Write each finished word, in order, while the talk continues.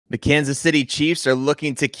The Kansas City Chiefs are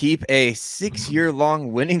looking to keep a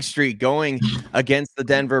 6-year-long winning streak going against the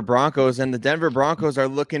Denver Broncos, and the Denver Broncos are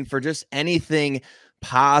looking for just anything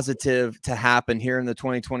positive to happen here in the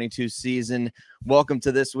 2022 season. Welcome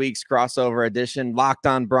to this week's crossover edition, Locked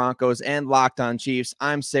On Broncos and Locked On Chiefs.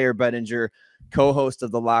 I'm Sayre Bedinger, co-host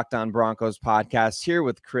of the Locked On Broncos podcast, here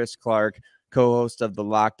with Chris Clark, co-host of the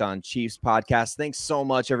Locked On Chiefs podcast. Thanks so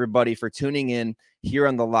much, everybody, for tuning in here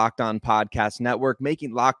on the Locked On Podcast Network,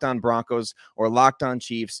 making Locked On Broncos or Locked On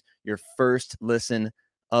Chiefs your first listen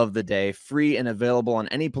of the day. Free and available on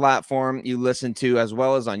any platform you listen to, as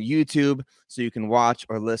well as on YouTube, so you can watch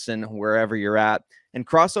or listen wherever you're at. And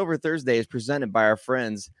Crossover Thursday is presented by our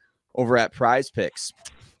friends over at PrizePicks.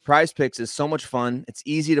 PrizePicks is so much fun. It's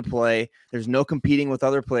easy to play. There's no competing with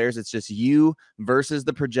other players. It's just you versus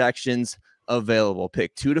the projections available.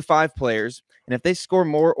 Pick 2 to 5 players, and if they score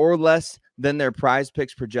more or less than their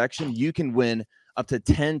PrizePicks projection, you can win up to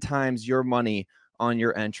 10 times your money on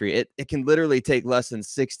your entry. It can literally take less than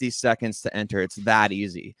 60 seconds to enter. It's that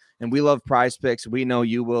easy. And we love PrizePicks. We know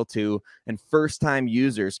you will too. And first-time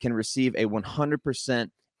users can receive a 100%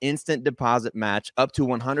 instant deposit match up to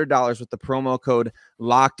 $100 with the promo code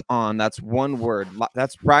Locked On. That's one word.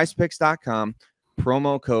 That's PrizePicks.com,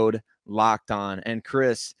 promo code Locked On. And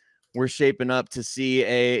Chris, we're shaping up to see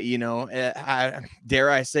dare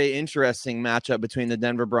I say, interesting matchup between the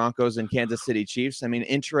Denver Broncos and Kansas City Chiefs. I mean,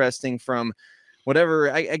 interesting from whatever,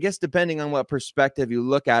 I guess, depending on what perspective you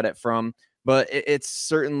look at it from. But it's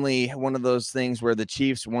certainly one of those things where the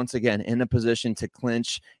Chiefs, once again, in a position to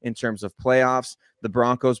clinch in terms of playoffs. The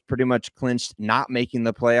Broncos pretty much clinched not making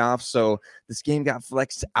the playoffs. So this game got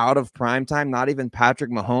flexed out of primetime. Not even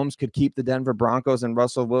Patrick Mahomes could keep the Denver Broncos and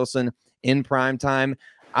Russell Wilson in primetime.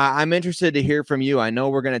 I'm interested to hear from you. I know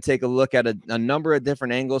we're going to take a look at a number of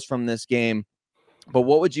different angles from this game, but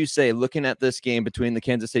what would you say, looking at this game between the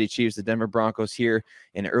Kansas City Chiefs, the Denver Broncos here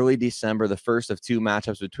in early December, the first of 2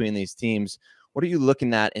 matchups between these teams? What are you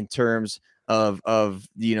looking at in terms of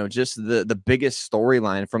just the biggest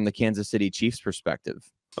storyline from the Kansas City Chiefs perspective?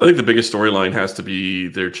 I think the biggest storyline has to be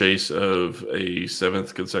their chase of a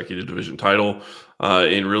 7th consecutive division title,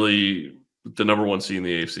 and really the number 1 seed in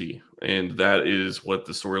the AFC. And that is what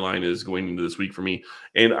the storyline is going into this week for me.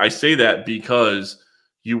 And I say that because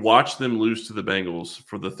you watch them lose to the Bengals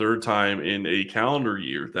for the 3rd time in a calendar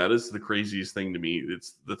year. That is the craziest thing to me.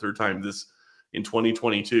 It's the 3rd time this in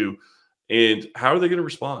 2022. And how are they going to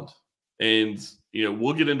respond? And,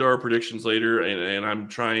 we'll get into our predictions later. And I'm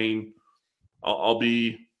trying, I'll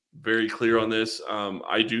be very clear on this.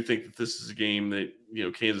 I do think that this is a game that,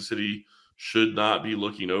 Kansas City should not be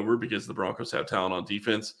looking over because the Broncos have talent on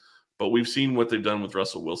defense. But we've seen what they've done with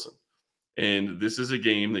Russell Wilson. And this is a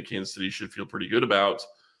game that Kansas City should feel pretty good about.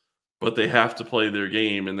 But they have to play their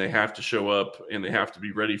game, and they have to show up, and they have to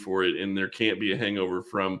be ready for it. And there can't be a hangover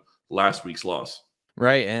from last week's loss.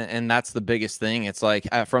 Right. And that's the biggest thing. It's like,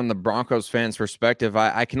 from the Broncos fans' perspective,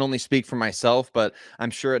 I can only speak for myself, but I'm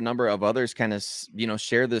sure a number of others kind of,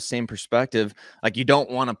 share the same perspective. Like, you don't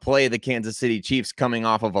want to play the Kansas City Chiefs coming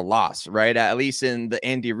off of a loss, right? At least in the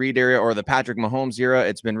Andy Reid era or the Patrick Mahomes era,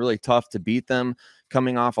 it's been really tough to beat them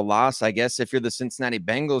coming off a loss. I guess if you're the Cincinnati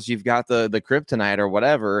Bengals, you've got the kryptonite or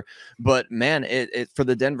whatever. But man, it for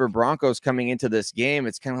the Denver Broncos coming into this game,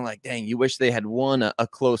 it's kind of like, dang, you wish they had won a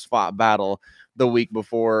close fought battle the week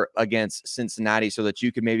before against Cincinnati so that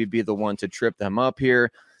you could maybe be the one to trip them up here.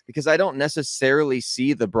 Because I don't necessarily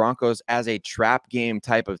see the Broncos as a trap game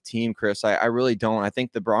type of team, Chris. I really don't. I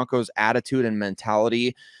think the Broncos' attitude and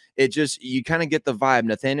mentality, you kind of get the vibe.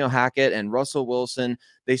 Nathaniel Hackett and Russell Wilson,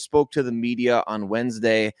 they spoke to the media on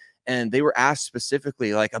Wednesday, and they were asked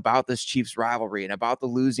specifically about this Chiefs rivalry and about the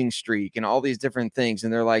losing streak and all these different things.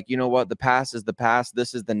 And they're like, you know what? The past is the past.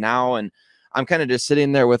 This is the now. And I'm kind of just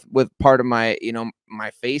sitting there with part of my,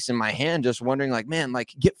 my face in my hand, just wondering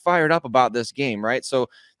get fired up about this game. Right. So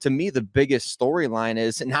to me, the biggest storyline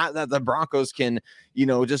is not that the Broncos can,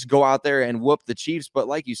 just go out there and whoop the Chiefs. But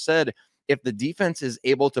like you said, if the defense is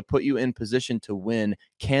able to put you in position to win,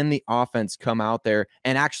 can the offense come out there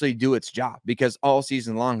and actually do its job? Because all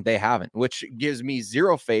season long, they haven't, which gives me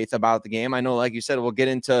zero faith about the game. I know, like you said, we'll get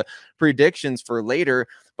into predictions for later,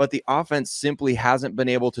 but the offense simply hasn't been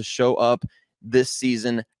able to show up this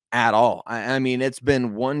season at all. I mean, it's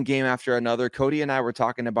been one game after another. Cody and I were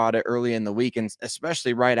talking about it early in the week, and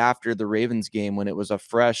especially right after the Ravens game when it was a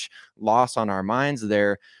fresh loss on our minds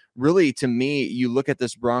there. Really, to me, you look at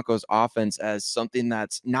this Broncos offense as something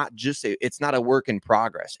that's not just it's not a work in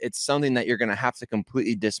progress. It's something that you're going to have to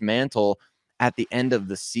completely dismantle at the end of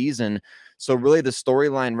the season. So really the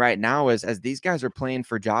storyline right now is, as these guys are playing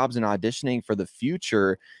for jobs and auditioning for the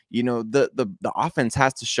future, the offense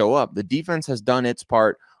has to show up. The defense has done its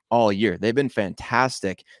part all year. They've been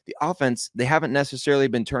fantastic. The offense, they haven't necessarily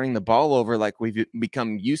been turning the ball over like we've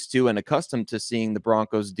become used to and accustomed to seeing the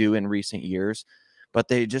Broncos do in recent years, but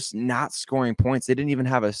they just not scoring points. They didn't even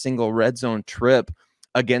have a single red zone trip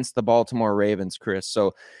against the Baltimore Ravens, Chris.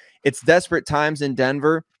 So it's desperate times in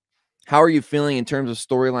Denver. How are you feeling in terms of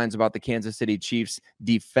storylines about the Kansas City Chiefs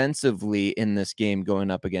defensively in this game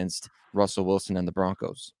going up against Russell Wilson and the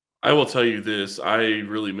Broncos? I will tell you this. I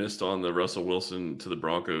really missed on the Russell Wilson to the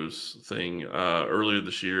Broncos thing. Earlier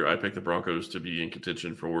this year, I picked the Broncos to be in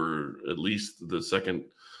contention for at least the second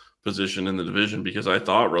position in the division because I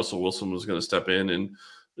thought Russell Wilson was going to step in. And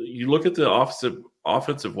you look at the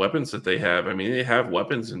offensive weapons that they have. I mean, they have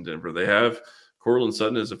weapons in Denver. They have Courtland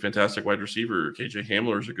Sutton is a fantastic wide receiver. KJ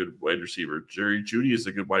Hamler is a good wide receiver. Jerry Jeudy is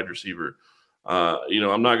a good wide receiver.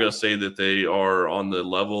 I'm not going to say that they are on the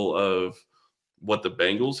level of what the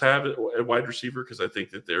Bengals have at wide receiver because I think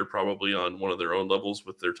that they're probably on one of their own levels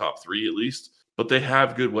with their top three at least. But they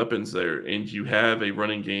have good weapons there, and you have a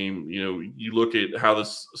running game. You look at how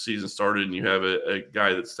this season started, and you have a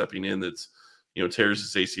guy that's stepping in that's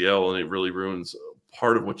tears his ACL, and it really ruins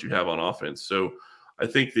part of what you have on offense. So I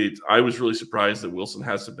think that I was really surprised that Wilson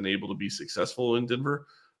hasn't been able to be successful in Denver.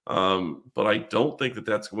 But I don't think that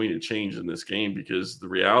that's going to change in this game because the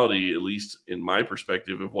reality, at least in my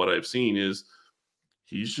perspective of what I've seen, is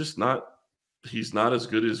he's not as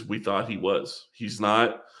good as we thought he was. He's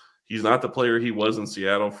not the player he was in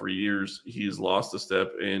Seattle for years. He has lost a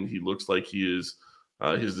step, and he looks like he is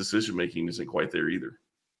his decision-making isn't quite there either.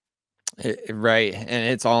 Right.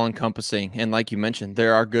 And it's all encompassing. And like you mentioned,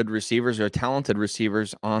 there are good receivers or talented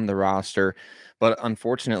receivers on the roster, but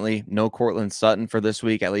unfortunately, no Courtland Sutton for this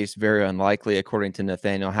week, at least very unlikely, according to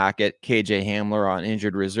Nathaniel Hackett. KJ Hamler on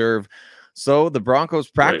injured reserve. So the Broncos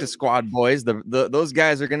practice squad boys, those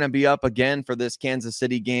guys are going to be up again for this Kansas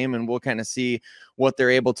City game, and we'll kind of see what they're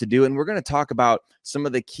able to do. And we're going to talk about some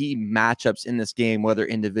of the key matchups in this game, whether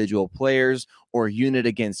individual players or unit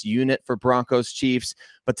against unit for Broncos Chiefs.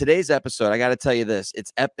 But today's episode, I got to tell you this,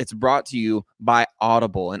 it's brought to you by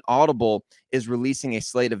Audible, and Audible is releasing a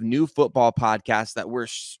slate of new football podcasts that we're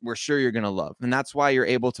sure you're going to love. And that's why you're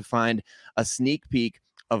able to find a sneak peek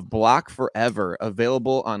of Block Forever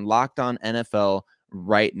available on Locked On NFL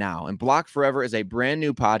right now. And Block Forever is a brand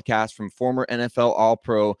new podcast from former NFL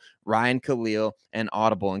All-Pro Ryan Khalil and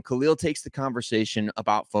Audible. And Khalil takes the conversation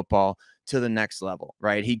about football to the next level,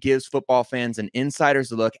 right? He gives football fans an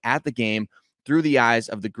insider's look at the game through the eyes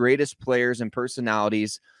of the greatest players and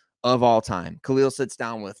personalities of all time. Khalil sits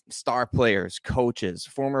down with star players, coaches,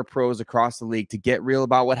 former pros across the league to get real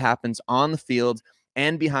about what happens on the field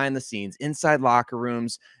and behind the scenes, inside locker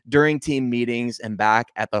rooms, during team meetings, and back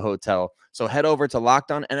at the hotel. So head over to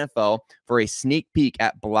Locked On NFL for a sneak peek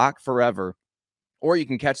at Block Forever, or you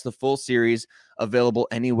can catch the full series available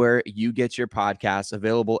anywhere you get your podcasts,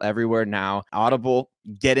 available everywhere now. Audible,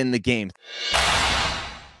 get in the game.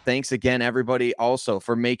 Thanks again, everybody, also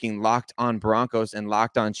for making Locked On Broncos and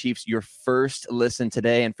Locked On Chiefs your first listen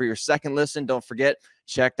today. And for your second listen, don't forget,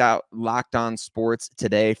 check out Locked On Sports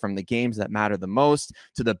today. From the games that matter the most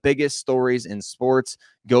to the biggest stories in sports,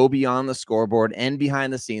 go beyond the scoreboard and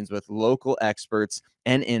behind the scenes with local experts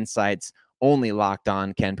and insights only Locked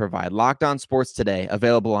On can provide. Locked On Sports today,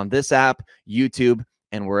 available on this app, YouTube,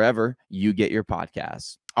 and wherever you get your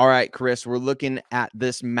podcasts. All right, Chris, we're looking at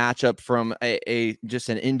this matchup from just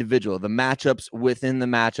an individual, the matchups within the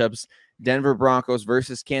matchups. Denver Broncos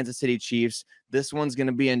versus Kansas City Chiefs. This one's going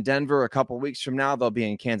to be in Denver. A couple weeks from now, they'll be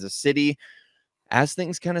in Kansas City. As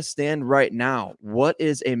things kind of stand right now, what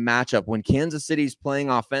is a matchup when Kansas City's playing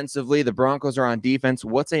offensively, the Broncos are on defense?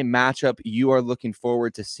 What's a matchup you are looking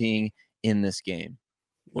forward to seeing in this game?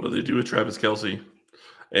 What do they do with Travis Kelce?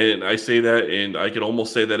 And I say that, and I can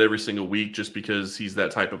almost say that every single week just because he's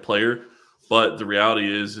that type of player. But the reality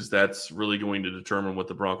is that's really going to determine what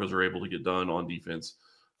the Broncos are able to get done on defense.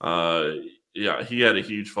 Yeah, he had a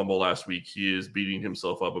huge fumble last week. He is beating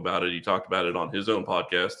himself up about it. He talked about it on his own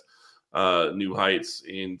podcast, New Heights.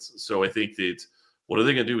 And so I think that what are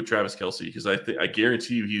they going to do with Travis Kelce? Because I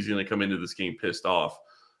guarantee you he's going to come into this game pissed off.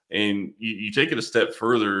 And you take it a step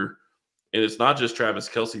further, and it's not just Travis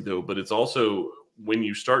Kelce, though, but it's also when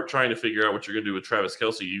you start trying to figure out what you're going to do with Travis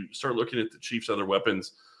Kelce, you start looking at the Chiefs' other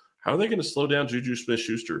weapons. How are they going to slow down Juju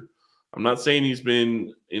Smith-Schuster? I'm not saying he's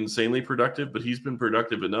been insanely productive, but he's been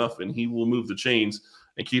productive enough, and he will move the chains.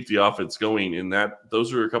 and keep the offense going. And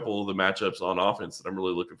those are a couple of the matchups on offense that I'm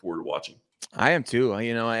really looking forward to watching. I am too.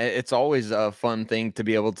 It's always a fun thing to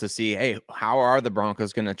be able to see, hey, how are the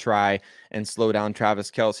Broncos going to try and slow down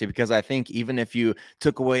Travis Kelce? Because I think even if you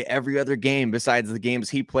took away every other game besides the games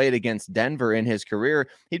he played against Denver in his career,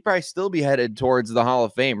 he'd probably still be headed towards the Hall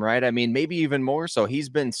of Fame, right? I mean, maybe even more so. He's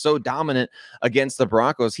been so dominant against the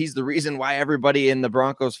Broncos. He's the reason why everybody in the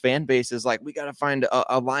Broncos fan base is like, we got to find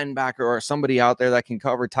a linebacker or somebody out there that can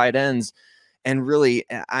cover tight ends. And really,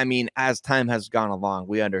 I mean, as time has gone along,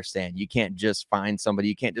 we understand you can't just find somebody.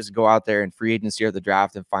 You can't just go out there in free agency or the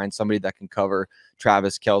draft and find somebody that can cover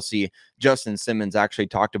Travis Kelce. Justin Simmons actually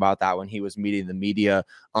talked about that when he was meeting the media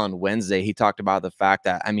on Wednesday. He talked about the fact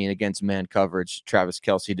that, I mean, against man coverage, Travis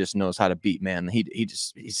Kelce just knows how to beat man.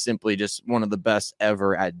 He's simply just one of the best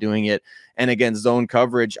ever at doing it. And against zone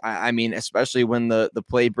coverage, I mean, especially when the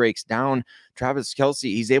play breaks down, Travis Kelce,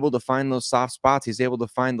 he's able to find those soft spots. He's able to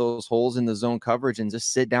find those holes in the zone coverage and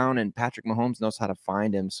just sit down, and Patrick Mahomes knows how to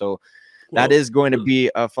find him. So that is going to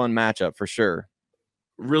be a fun matchup for sure.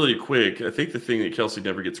 Really quick, I think the thing that Kelce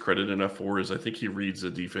never gets credit enough for is I think he reads the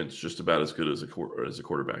defense just about as good as a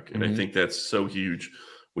quarterback. And I think that's so huge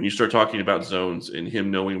when you start talking about zones and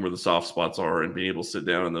him knowing where the soft spots are and being able to sit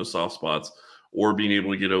down in those soft spots or being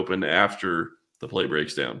able to get open after the play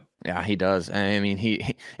breaks down. Yeah, he does. I mean,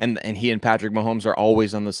 he and Patrick Mahomes are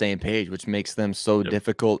always on the same page, which makes them so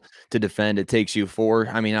difficult to defend. It takes you four.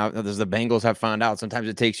 I mean, as the Bengals have found out, sometimes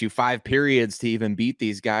it takes you 5 periods to even beat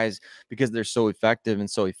these guys because they're so effective and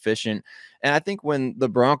so efficient. And I think when the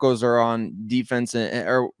Broncos are on defense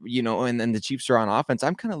and the Chiefs are on offense,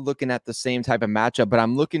 I'm kind of looking at the same type of matchup, but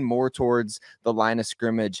I'm looking more towards the line of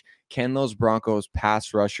scrimmage. Can those Broncos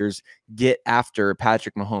pass rushers get after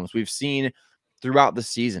Patrick Mahomes? We've seen throughout the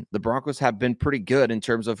season, the Broncos have been pretty good in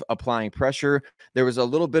terms of applying pressure. There was a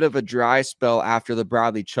little bit of a dry spell after the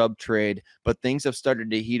Bradley Chubb trade, but things have started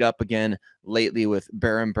to heat up again lately with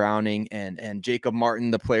Baron Browning and Jacob Martin,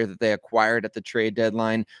 the player that they acquired at the trade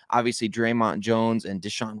deadline. Obviously, Draymond Jones and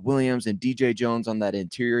Deshaun Williams and DJ Jones on that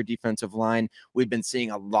interior defensive line. We've been seeing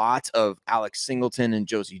a lot of Alex Singleton and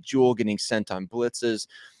Josie Jewell getting sent on blitzes.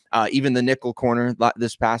 Even the nickel corner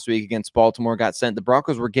this past week against Baltimore got sent. The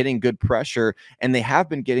Broncos were getting good pressure, and they have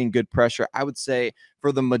been getting good pressure, I would say,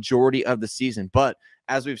 for the majority of the season. But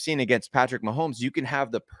as we've seen against Patrick Mahomes, you can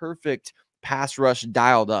have the perfect pass rush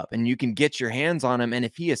dialed up, and you can get your hands on him. And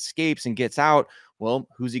if he escapes and gets out, well,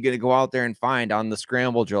 who's he going to go out there and find on the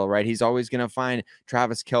scramble drill, right? He's always going to find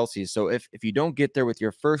Travis Kelce. So if you don't get there with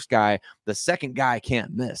your first guy, the second guy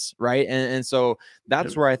can't miss, right? And so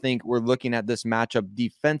that's where I think we're looking at this matchup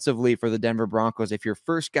defensively for the Denver Broncos. If your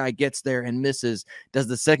first guy gets there and misses, does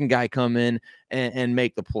the second guy come in and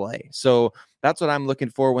make the play? So that's what I'm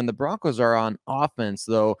looking for. When the Broncos are on offense,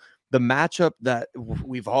 though, the matchup that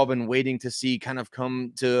we've all been waiting to see kind of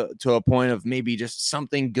come to a point of maybe just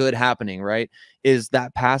something good happening, right, is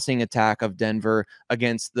that passing attack of Denver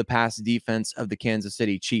against the pass defense of the Kansas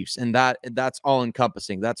City Chiefs. And that's all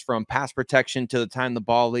encompassing. That's from pass protection to the time the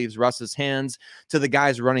ball leaves Russ's hands to the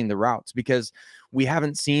guys running the routes, because we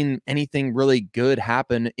haven't seen anything really good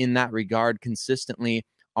happen in that regard consistently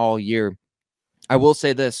all year. I will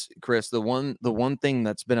say this, Chris, the one thing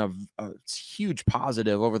that's been a huge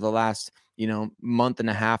positive over the last, month and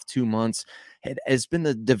a half, 2 months, has been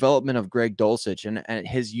the development of Greg Dulcich and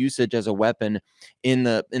his usage as a weapon in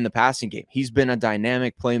the passing game. He's been a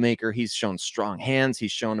dynamic playmaker. He's shown strong hands.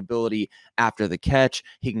 He's shown ability after the catch.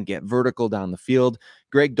 He can get vertical down the field.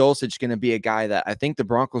 Greg Dulcich is going to be a guy that I think the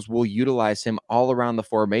Broncos will utilize him all around the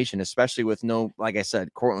formation, especially with like I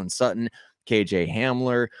said, Cortland Sutton, KJ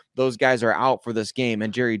Hamler. Those guys are out for this game.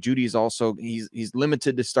 And Jerry Jeudy's also, he's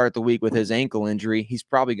limited to start the week with his ankle injury. He's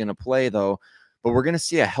probably going to play, though. But we're going to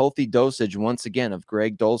see a healthy dosage once again of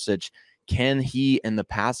Greg Dulcich. Can he and the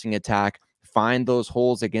passing attack find those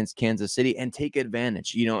holes against Kansas City and take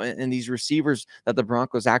advantage? And these receivers that the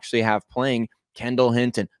Broncos actually have playing, Kendall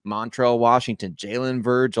Hinton, Montrell Washington, Jalen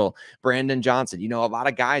Virgil, Brandon Johnson, a lot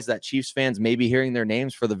of guys that Chiefs fans may be hearing their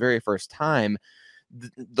names for the very first time.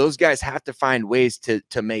 Those guys have to find ways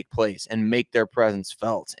to make plays and make their presence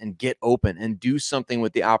felt and get open and do something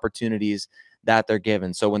with the opportunities that they're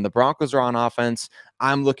given. So when the Broncos are on offense,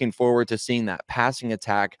 I'm looking forward to seeing that passing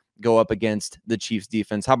attack go up against the Chiefs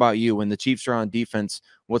defense. How about you? When the Chiefs are on defense,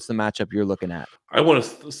 what's the matchup you're looking at? I want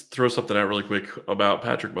to throw something out really quick about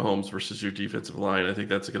Patrick Mahomes versus your defensive line. I think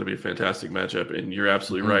that's going to be a fantastic matchup. And you're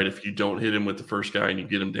absolutely right. If you don't hit him with the first guy and you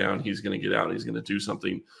get him down, he's going to get out. He's going to do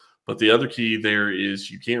something. But the other key there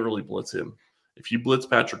is you can't really blitz him. If you blitz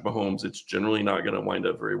Patrick Mahomes, it's generally not going to wind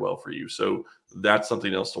up very well for you. So that's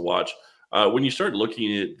something else to watch. When you start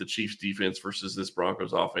looking at the Chiefs defense versus this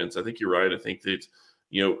Broncos offense, I think you're right. I think that,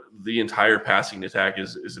 the entire passing attack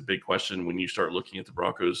is a big question when you start looking at the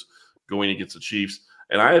Broncos going against the Chiefs.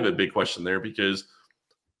 And I have a big question there because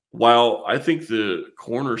while I think the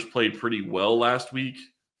corners played pretty well last week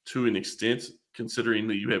to an extent, considering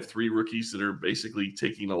that you have 3 rookies that are basically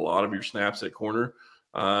taking a lot of your snaps at corner,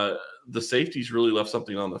 the safeties really left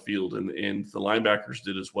something on the field, and the linebackers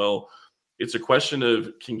did as well. It's a question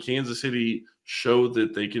of, can Kansas City show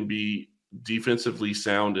that they can be defensively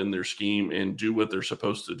sound in their scheme and do what they're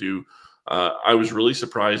supposed to do? I was really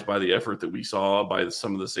surprised by the effort that we saw by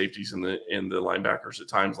some of the safeties and the linebackers at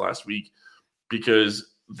times last week,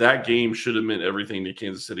 because that game should have meant everything to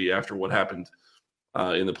Kansas City after what happened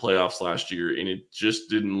in the playoffs last year. And it just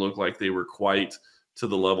didn't look like they were quite to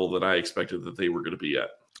the level that I expected that they were going to be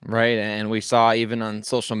at. Right. And we saw even on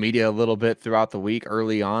social media a little bit throughout the week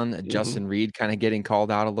early on, Justin Reed kind of getting called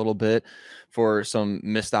out a little bit for some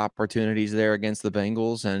missed opportunities there against the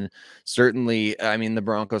Bengals. And certainly, I mean, the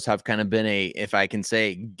Broncos have kind of been a, if I can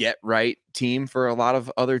say, get right team for a lot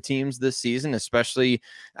of other teams this season, especially,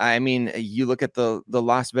 I mean, you look at the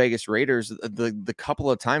Las Vegas Raiders, the couple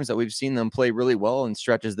of times that we've seen them play really well in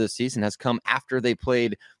stretches this season has come after they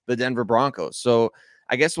played the Denver Broncos. So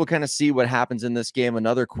I guess we'll kind of see what happens in this game.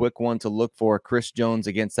 Another quick one to look for: Chris Jones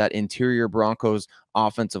against that interior Broncos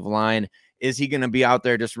offensive line. Is he going to be out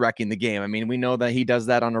there just wrecking the game? I mean, we know that he does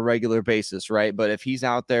that on a regular basis, right? But if he's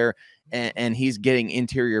out there and he's getting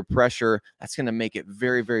interior pressure, that's going to make it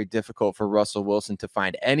very, very difficult for Russell Wilson to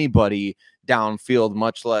find anybody downfield,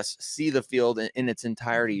 much less see the field in its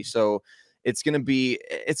entirety. So it's going to be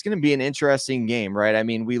an interesting game, right? I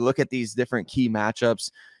mean, we look at these different key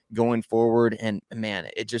matchups going forward, and man,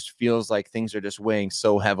 it just feels like things are just weighing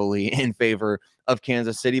so heavily in favor of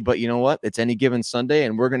Kansas City. But you know what? It's any given Sunday,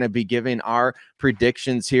 and we're going to be giving our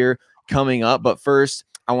predictions here coming up. But first,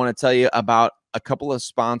 I want to tell you about a couple of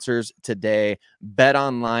sponsors today: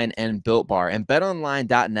 BetOnline and Built Bar. And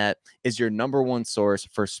BetOnline.net is your #1 source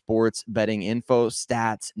for sports betting info,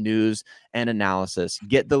 stats, news, and analysis.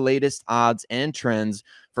 Get the latest odds and trends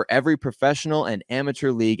for every professional and amateur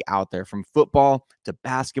league out there, from football to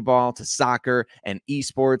basketball to soccer and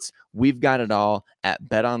esports. We've got it all at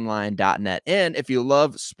betonline.net. And if you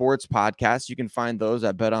love sports podcasts, you can find those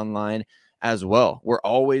at BetOnline as well. We're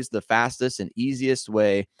always the fastest and easiest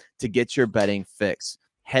way to get your betting fix.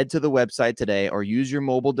 Head to the website today or use your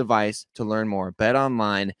mobile device to learn more.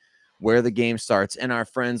 BetOnline, where the game starts, and our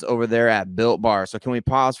friends over there at Built Bar. So can we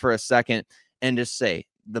pause for a second and just say,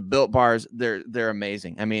 the Built Bars, they're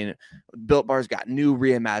amazing. I mean, Built Bars got new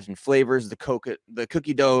reimagined flavors: the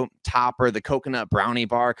cookie dough topper, the coconut brownie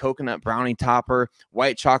bar, coconut brownie topper,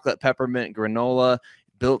 white chocolate peppermint granola,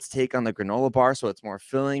 Built's take on the granola bar, so it's more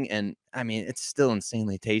filling, and I mean, it's still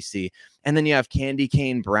insanely tasty. And then you have candy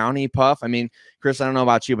cane brownie puff. I mean, Chris, I don't know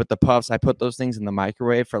about you, but the puffs, I put those things in the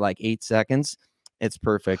microwave for like 8 seconds. It's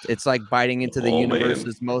perfect. It's like biting into the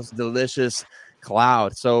universe's most delicious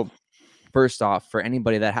cloud. So first off, for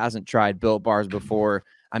anybody that hasn't tried Built Bars before,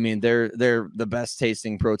 I mean, they're the best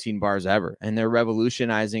tasting protein bars ever, and they're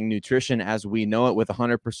revolutionizing nutrition as we know it with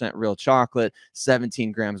 100% real chocolate,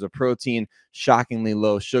 17 grams of protein, shockingly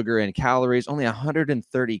low sugar and calories, only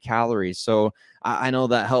 130 calories. So I know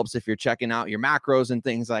that helps if you're checking out your macros and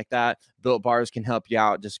things like that. Built Bars can help you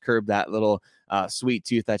out, just curb that little sweet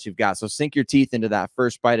tooth that you've got. So sink your teeth into that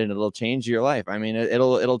first bite, and it'll change your life. I mean,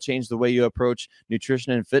 it'll change the way you approach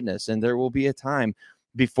nutrition and fitness. And there will be a time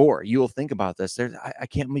before you will think about this. I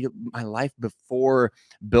can't make my life before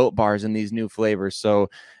Built Bars and these new flavors. So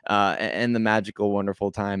and the magical,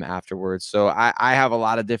 wonderful time afterwards. So I have a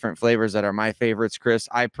lot of different flavors that are my favorites, Chris.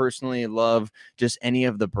 I personally love just any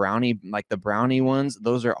of the brownie, like the brownie ones.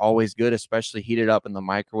 Those are always good, especially heated up in the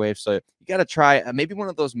microwave. So you got to try maybe one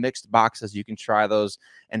of those mixed boxes. You can try those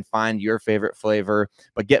and find your favorite flavor.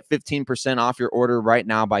 But get 15% off your order right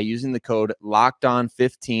now by using the code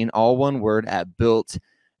LOCKEDON15, all one word, at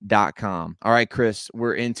built.com. All right, Chris,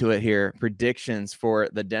 we're into it here. Predictions for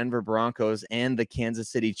the Denver Broncos and the Kansas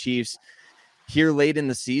City Chiefs here late in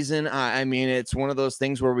the season. I mean, it's one of those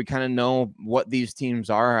things where we kind of know what these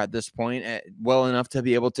teams are at this point well enough to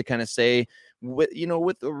be able to kind of say with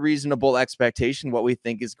a reasonable expectation what we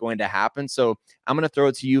think is going to happen. So I'm going to throw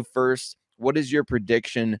it to you first. What is your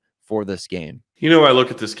prediction for this game? I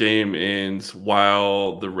look at this game, and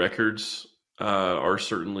while the records are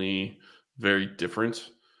certainly very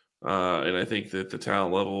different, and I think that the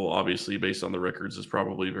talent level, obviously, based on the records, is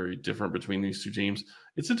probably very different between these two teams.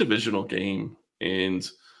 It's a divisional game. And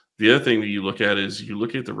the other thing that you look at is you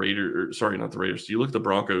look at the Raiders, sorry, not the Raiders. You look at the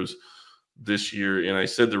Broncos. this year, and I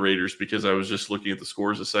said the Raiders because I was just looking at the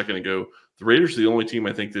scores a second ago. The Raiders are the only team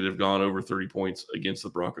I think that have gone over 30 points against the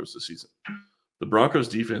Broncos this season. The Broncos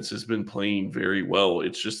defense has been playing very well.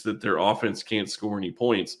 It's just that their offense can't score any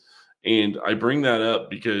points. And I bring that up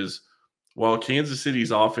because while Kansas City's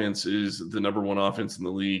offense is the number one offense in the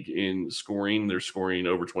league in scoring, they're scoring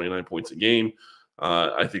over 29 points a game.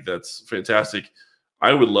 I think that's fantastic.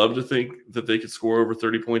 I would love to think that they could score over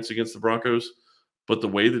 30 points against the Broncos, but the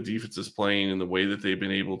way the defense is playing and the way that they've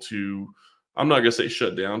been able to, I'm not going to say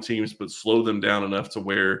shut down teams, but slow them down enough to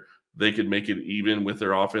where they could make it even with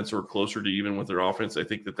their offense or closer to even with their offense. I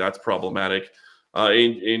think that that's problematic.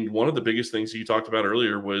 And one of the biggest things you talked about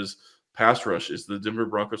earlier was pass rush. Is the Denver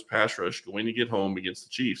Broncos pass rush going to get home against the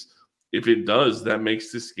Chiefs? If it does, that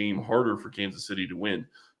makes this game harder for Kansas City to win.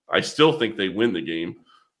 I still think they win the game.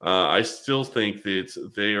 I still think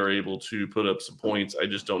that they are able to put up some points. I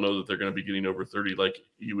just don't know that they're going to be getting over 30 like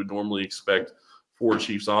you would normally expect for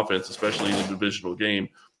Chiefs offense, especially in a divisional game.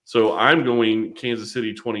 So I'm going Kansas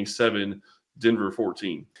City 27, Denver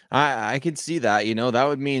 14. I could see that. That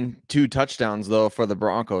would mean 2 touchdowns though for the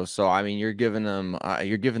Broncos. So I mean, you're giving them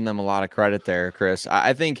a lot of credit there, Chris.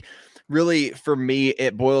 I think really for me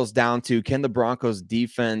it boils down to, can the Broncos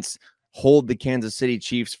defense hold the Kansas City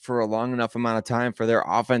Chiefs for a long enough amount of time for their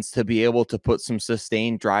offense to be able to put some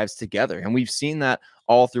sustained drives together? And we've seen that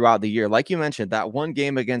all throughout the year. Like you mentioned, that one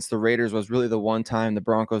game against the Raiders was really the one time the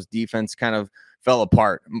Broncos defense kind of fell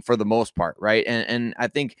apart for the most part, right? And I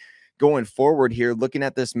think going forward here, looking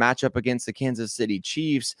at this matchup against the Kansas City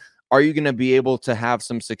Chiefs, are you going to be able to have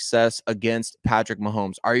some success against Patrick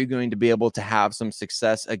Mahomes? Are you going to be able to have some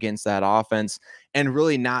success against that offense and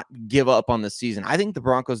really not give up on the season? I think the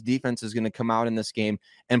Broncos defense is going to come out in this game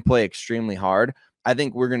and play extremely hard. I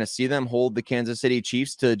think we're going to see them hold the Kansas City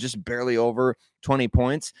Chiefs to just barely over 20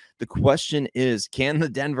 points. The question is, can the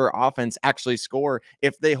Denver offense actually score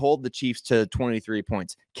if they hold the Chiefs to 23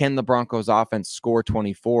 points? Can the Broncos offense score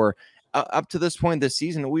 24? Up to this point this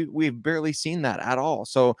season, we've barely seen that at all.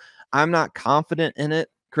 So I'm not confident in it,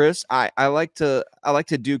 Chris. I like to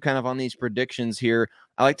do kind of on these predictions here.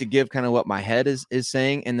 I like to give kind of what my head is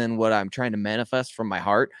saying and then what I'm trying to manifest from my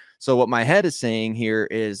heart. So what my head is saying here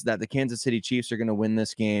is that the Kansas City Chiefs are going to win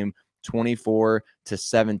this game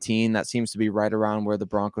 24-17. That seems to be right around where the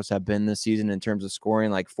Broncos have been this season in terms of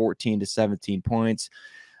scoring, like 14 to 17 points.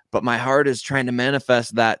 But my heart is trying to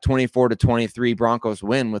manifest that 24-23 Broncos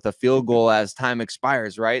win with a field goal as time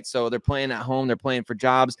expires, right? So they're playing at home. They're playing for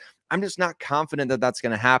jobs. I'm just not confident that that's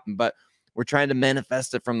going to happen, but we're trying to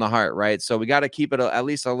manifest it from the heart, right? So we got to keep it at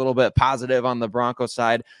least a little bit positive on the Broncos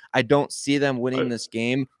side. I don't see them winning this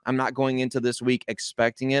game. I'm not going into this week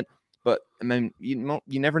expecting it, but I mean, you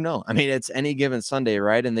never know. I mean, it's any given Sunday,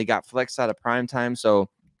 right? And they got flexed out of prime time, so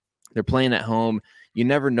they're playing at home. You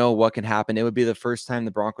never know what can happen. It would be the first time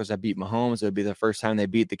the Broncos have beat Mahomes. It would be the first time they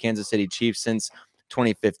beat the Kansas City Chiefs since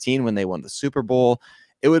 2015 when they won the Super Bowl.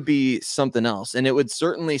 It would be something else. And it would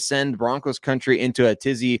certainly send Broncos country into a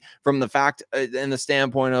tizzy from the fact and the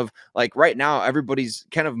standpoint of, like, right now, everybody's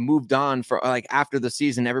kind of moved on for, like, after the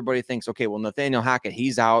season. Everybody thinks, okay, well, Nathaniel Hackett,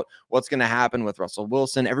 he's out. What's going to happen with Russell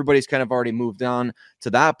Wilson? Everybody's kind of already moved on to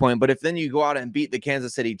that point. But if then you go out and beat the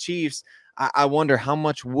Kansas City Chiefs, I wonder how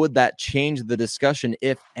much would that change the discussion,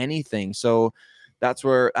 if anything. So that's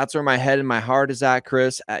where my head and my heart is at,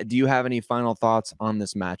 Chris. Do you have any final thoughts on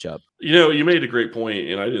this matchup? You made a great point,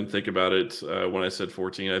 and I didn't think about it when I said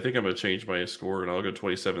 14. I think I'm going to change my score, and I'll go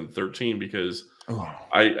 27-13 because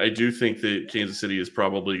I do think that Kansas City is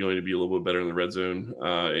probably going to be a little bit better in the red zone,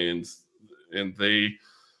 and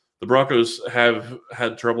the Broncos have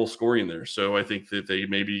had trouble scoring there. So I think that they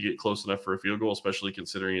maybe get close enough for a field goal, especially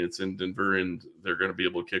considering it's in Denver and they're going to be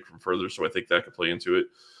able to kick from further. So I think that could play into it.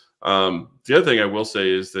 The other thing I will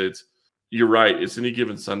say is that you're right. It's any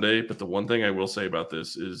given Sunday. But the one thing I will say about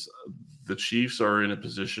this is the Chiefs are in a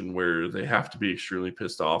position where they have to be extremely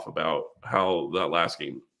pissed off about how that last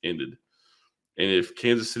game ended. And if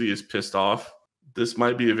Kansas City is pissed off, this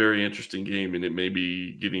might be a very interesting game, and it may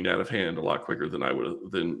be getting out of hand a lot quicker than I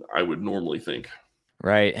would normally think.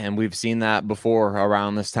 Right, and we've seen that before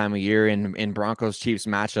around this time of year in Broncos-Chiefs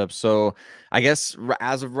matchups. So I guess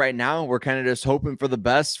as of right now, we're kind of just hoping for the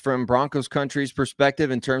best from Broncos country's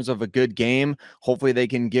perspective in terms of a good game. Hopefully they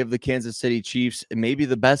can give the Kansas City Chiefs maybe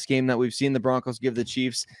the best game that we've seen the Broncos give the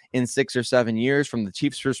Chiefs in 6 or 7 years. From the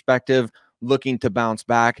Chiefs' perspective, looking to bounce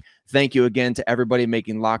back. Thank you again to everybody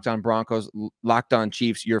making Locked On Broncos, Locked On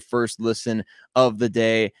Chiefs your first listen of the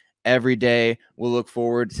day every day. We'll look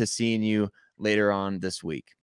forward to seeing you later on this week.